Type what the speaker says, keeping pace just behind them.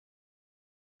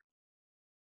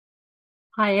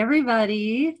Hi,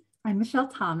 everybody. I'm Michelle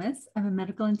Thomas. I'm a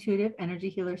medical intuitive energy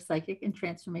healer, psychic, and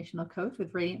transformational coach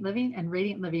with Radiant Living and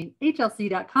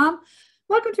radiantlivinghlc.com.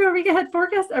 Welcome to our week ahead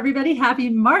forecast, everybody. Happy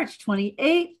March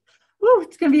 28th. Woo,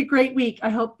 it's going to be a great week. I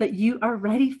hope that you are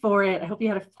ready for it. I hope you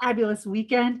had a fabulous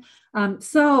weekend.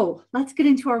 So let's get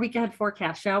into our week ahead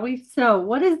forecast, shall we? So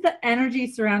what is the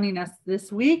energy surrounding us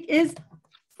this week is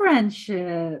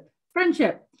friendship.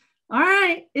 Friendship. All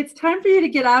right, it's time for you to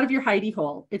get out of your hidey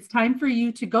hole. It's time for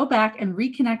you to go back and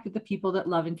reconnect with the people that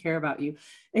love and care about you.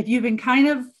 If you've been kind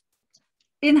of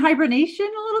in hibernation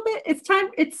a little bit,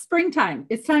 it's springtime.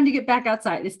 It's time to get back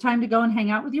outside. It's time to go and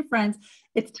hang out with your friends.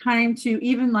 It's time to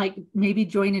even maybe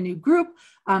join a new group,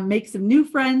 make some new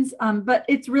friends. But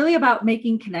it's really about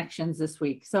making connections this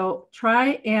week. So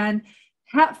try and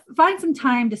find some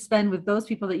time to spend with those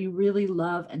people that you really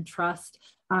love and trust.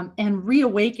 And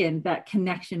reawaken that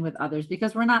connection with others,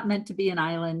 because we're not meant to be an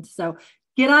island. So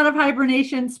get out of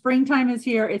hibernation. Springtime is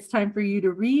here. It's time for you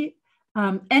to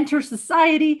enter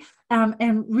society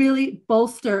and really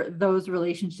bolster those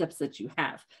relationships that you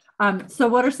have. So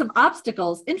what are some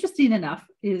obstacles? Interesting enough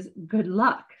is good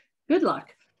luck. Good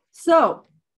luck. So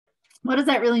what does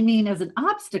that really mean as an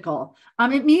obstacle?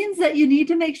 It means that you need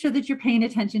to make sure that you're paying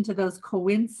attention to those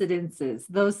coincidences,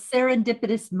 those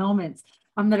serendipitous moments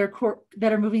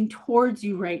that are moving towards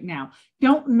you right now.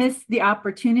 Don't miss the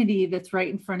opportunity that's right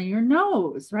in front of your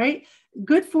nose, right?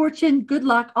 Good fortune, good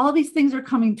luck, all these things are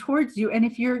coming towards you. And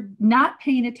if you're not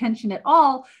paying attention at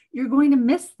all, you're going to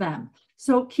miss them.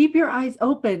 So keep your eyes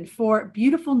open for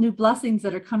beautiful new blessings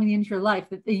that are coming into your life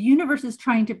that the universe is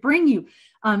trying to bring you.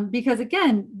 Because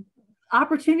again,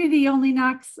 opportunity only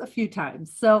knocks a few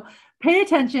times. So pay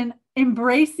attention,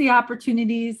 embrace the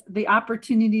opportunities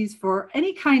for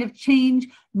any kind of change,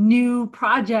 new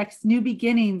projects, new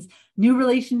beginnings, new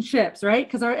relationships, right?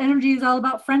 Because our energy is all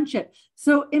about friendship.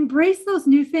 So embrace those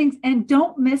new things and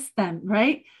don't miss them,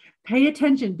 right? Pay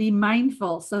attention, be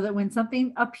mindful so that when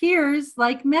something appears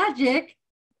like magic,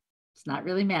 it's not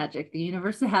really magic. The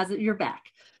universe has it your back.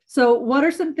 So what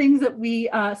are some things that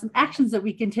some actions that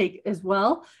we can take as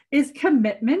well is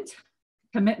commitment.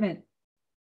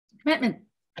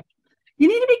 You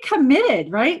need to be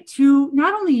committed, right, to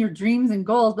not only your dreams and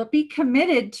goals, but be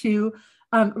committed to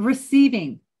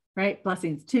receiving, right,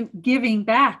 blessings, to giving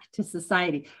back to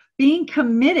society, being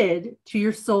committed to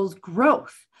your soul's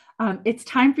growth. It's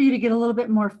time for you to get a little bit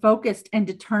more focused and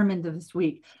determined this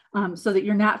week, so that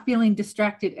you're not feeling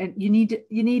distracted, and you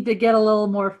need to get a little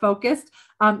more focused.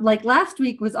 Like last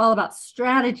week was all about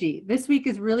strategy. This week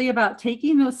is really about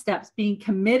taking those steps, being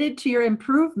committed to your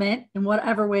improvement in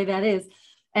whatever way that is.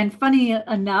 And funny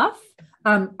enough,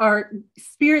 our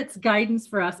spirit's guidance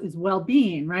for us is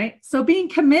well-being, right? So being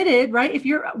committed, right? If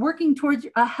you're working towards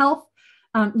a health,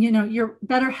 your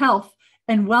better health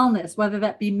and wellness, whether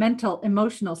that be mental,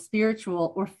 emotional,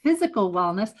 spiritual, or physical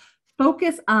wellness,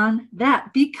 focus on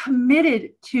that. Be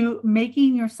committed to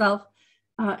making yourself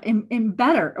in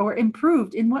better or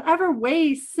improved in whatever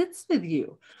way sits with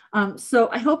you. So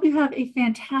I hope you have a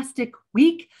fantastic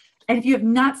week. And if you have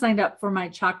not signed up for my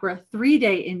chakra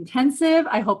 3-day intensive,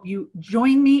 I hope you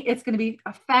join me. It's going to be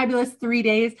a fabulous 3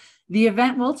 days. The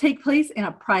event will take place in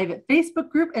a private Facebook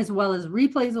group, as well as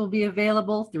replays will be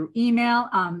available through email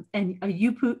and a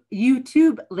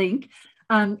YouTube link.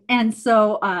 And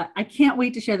so I can't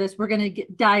wait to share this. We're going to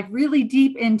dive really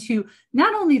deep into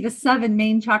not only the 7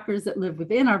 main chakras that live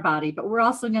within our body, but we're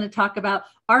also going to talk about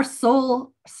our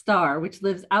soul star, which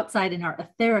lives outside in our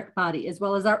etheric body, as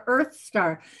well as our earth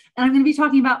star. And I'm going to be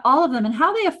talking about all of them and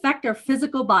how they affect our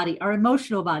physical body, our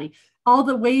emotional body, all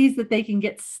the ways that they can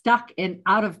get stuck and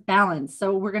out of balance.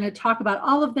 So we're going to talk about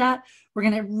all of that. We're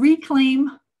going to reclaim,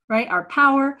 right, our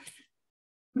power.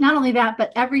 Not only that,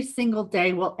 but every single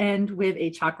day will end with a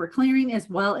chakra clearing, as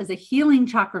well as a healing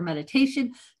chakra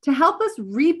meditation to help us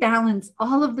rebalance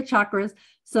all of the chakras.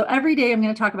 So every day I'm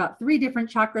going to talk about 3 different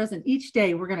chakras, and each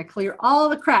day we're going to clear all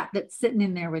the crap that's sitting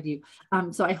in there with you.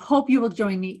 So I hope you will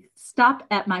join me. Stop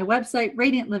at my website,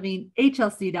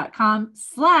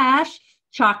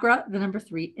 radiantlivinghlc.com/chakra, the number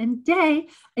 3 and day,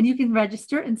 and you can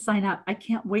register and sign up. I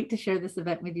can't wait to share this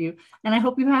event with you, and I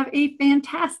hope you have a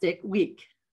fantastic week.